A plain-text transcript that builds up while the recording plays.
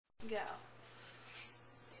go.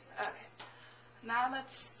 Okay. Now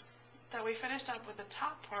that we finished up with the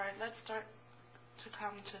top part, let's start to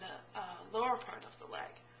come to the lower part of the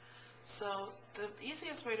leg. So the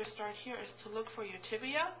easiest way to start here is to look for your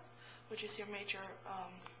tibia, which is your major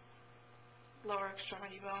lower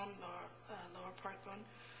extremity bone, lower part bone.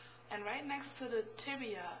 And right next to the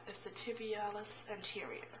tibia is the tibialis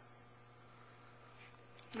anterior.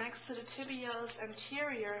 Next to the tibialis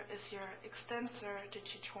anterior is your extensor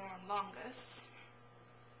digitorum longus.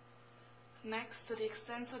 Next to the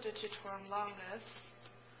extensor digitorum longus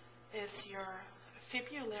is your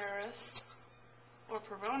fibularis or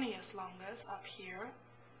peroneus longus up here,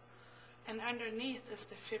 and underneath is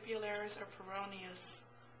the fibularis or peroneus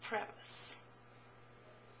brevis.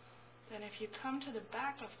 Then if you come to the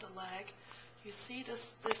back of the leg, you see this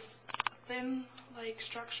thin-like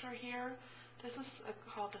structure here. This is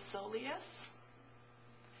called the soleus.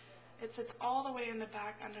 It sits all the way in the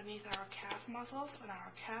back underneath our calf muscles, and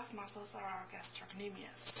our calf muscles are our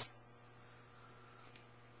gastrocnemius.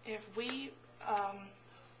 If we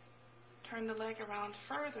turn the leg around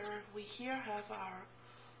further, we here have our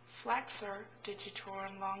flexor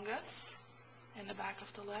digitorum longus in the back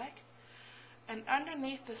of the leg. And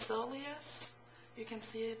underneath the soleus, you can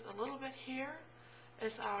see it a little bit here,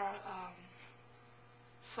 is our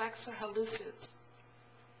flexor hallucis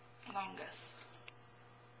longus.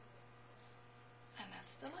 And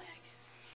that's the leg.